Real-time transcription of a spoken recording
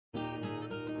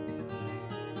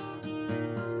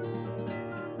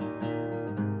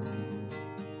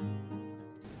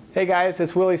Hey guys,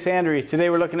 it's Willie Sandry. Today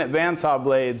we're looking at bandsaw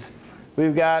blades.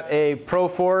 We've got a Pro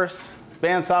Force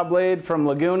bandsaw blade from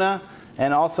Laguna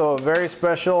and also a very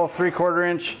special 3/4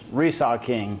 inch Resaw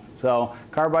King. So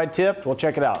carbide tipped, we'll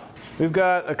check it out. We've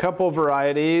got a couple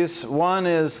varieties. One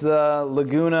is the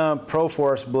Laguna Pro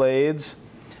Force blades.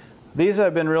 These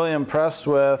I've been really impressed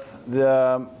with.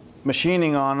 The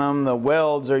machining on them, the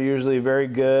welds are usually very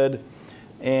good,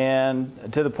 and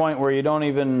to the point where you don't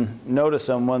even notice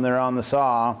them when they're on the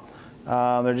saw.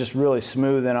 They're just really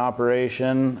smooth in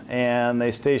operation and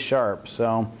they stay sharp.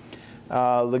 So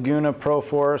Laguna Pro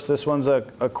Force, this one's a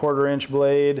 1/4 inch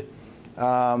blade,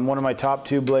 one of my top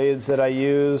 2 blades that I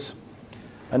use.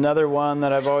 Another one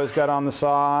that I've always got on the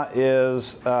saw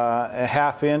is a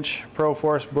 1/2 inch Pro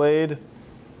Force blade.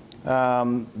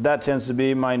 That tends to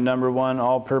be my #1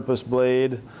 all-purpose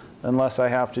blade unless I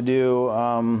have to do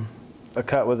a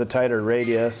cut with a tighter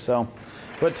radius.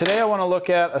 But today I want to look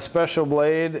at a special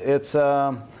blade. It's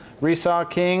a Resaw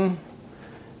King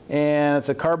and it's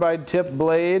a carbide tip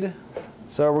blade.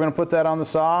 So we're going to put that on the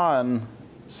saw and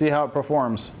see how it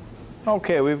performs.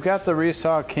 Okay, we've got the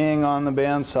Resaw King on the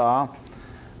bandsaw.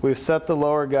 We've set the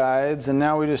lower guides and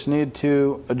now we just need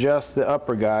to adjust the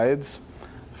upper guides.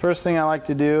 First thing I like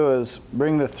to do is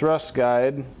bring the thrust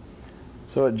guide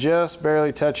so it just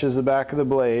barely touches the back of the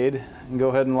blade, and go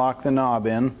ahead and lock the knob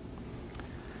in.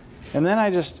 And then I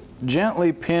just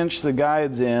gently pinch the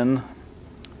guides in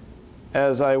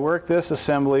as I work this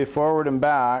assembly forward and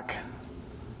back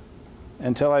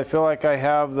until I feel like I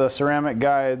have the ceramic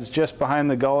guides just behind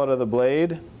the gullet of the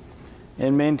blade.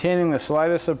 And maintaining the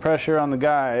slightest of pressure on the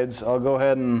guides, I'll go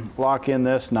ahead and lock in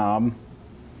this knob.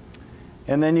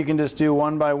 And then you can just do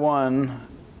one by one,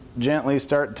 gently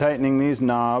start tightening these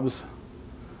knobs.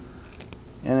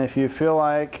 And if you feel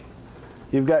like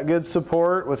you've got good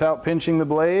support without pinching the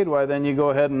blade, why then you go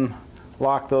ahead and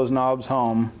lock those knobs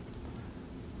home.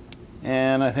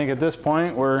 And I think at this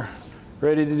point we're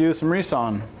ready to do some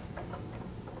resawing.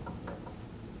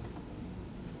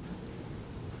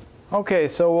 Okay,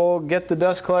 so we'll get the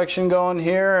dust collection going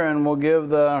here and we'll give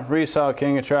the Resaw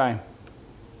King a try.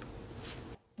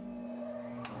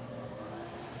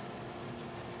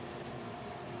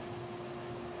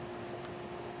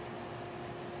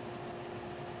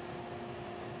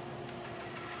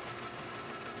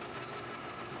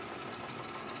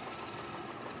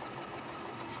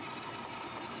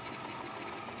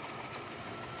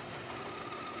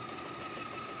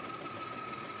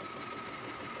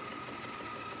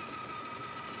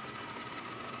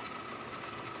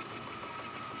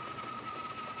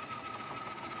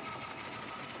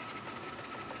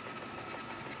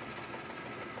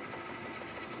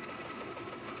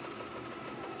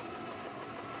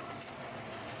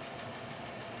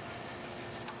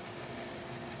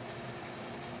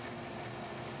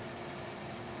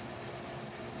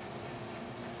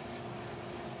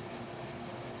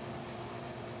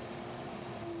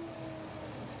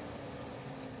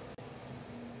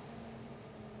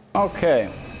 Okay.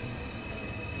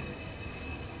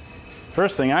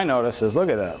 First thing I notice is, look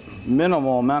at that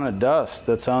minimal amount of dust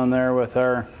that's on there with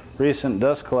our recent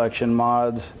dust collection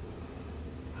mods.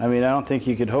 I mean, I don't think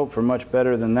you could hope for much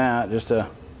better than that. Just a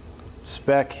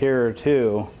speck here or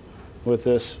two with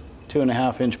this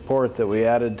 2.5 inch port that we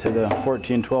added to the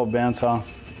 1412 bandsaw.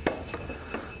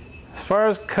 As far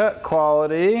as cut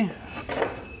quality,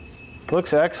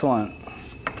 looks excellent.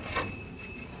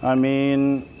 I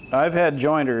mean, I've had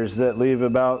jointers that leave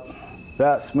about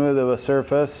that smooth of a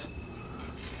surface.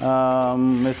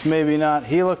 It's maybe not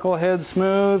helical head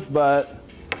smooth, but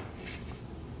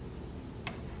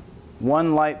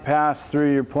one light pass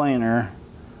through your planer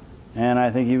and I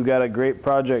think you've got a great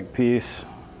project piece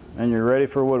and you're ready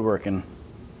for woodworking.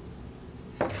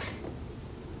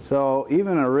 So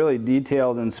even a really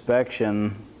detailed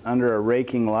inspection under a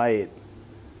raking light,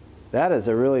 that is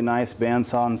a really nice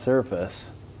bandsaw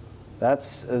surface.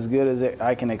 That's as good as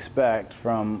I can expect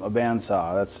from a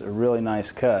bandsaw. That's a really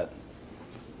nice cut.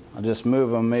 I'll just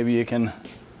move them. Maybe you can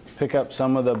pick up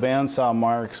some of the bandsaw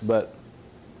marks, but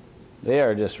they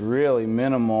are just really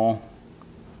minimal,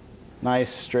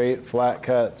 nice straight flat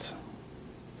cuts.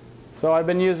 So I've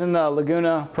been using the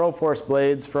Laguna Pro Force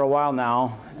blades for a while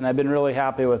now, and I've been really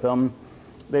happy with them.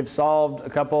 They've solved a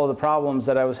couple of the problems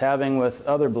that I was having with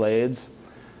other blades.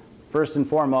 First and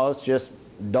foremost, just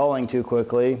dulling too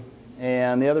quickly.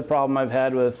 And the other problem I've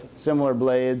had with similar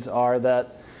blades are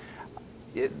that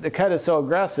the cut is so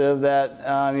aggressive that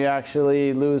you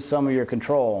actually lose some of your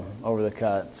control over the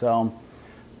cut. So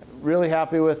really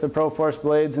happy with the Pro Force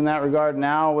blades in that regard.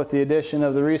 Now with the addition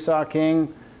of the Resaw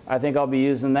King, I think I'll be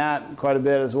using that quite a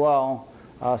bit as well,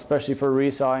 especially for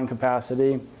resawing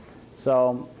capacity.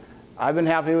 So I've been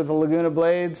happy with the Laguna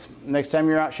blades. Next time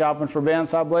you're out shopping for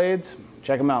bandsaw blades,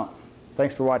 check them out.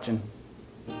 Thanks for watching.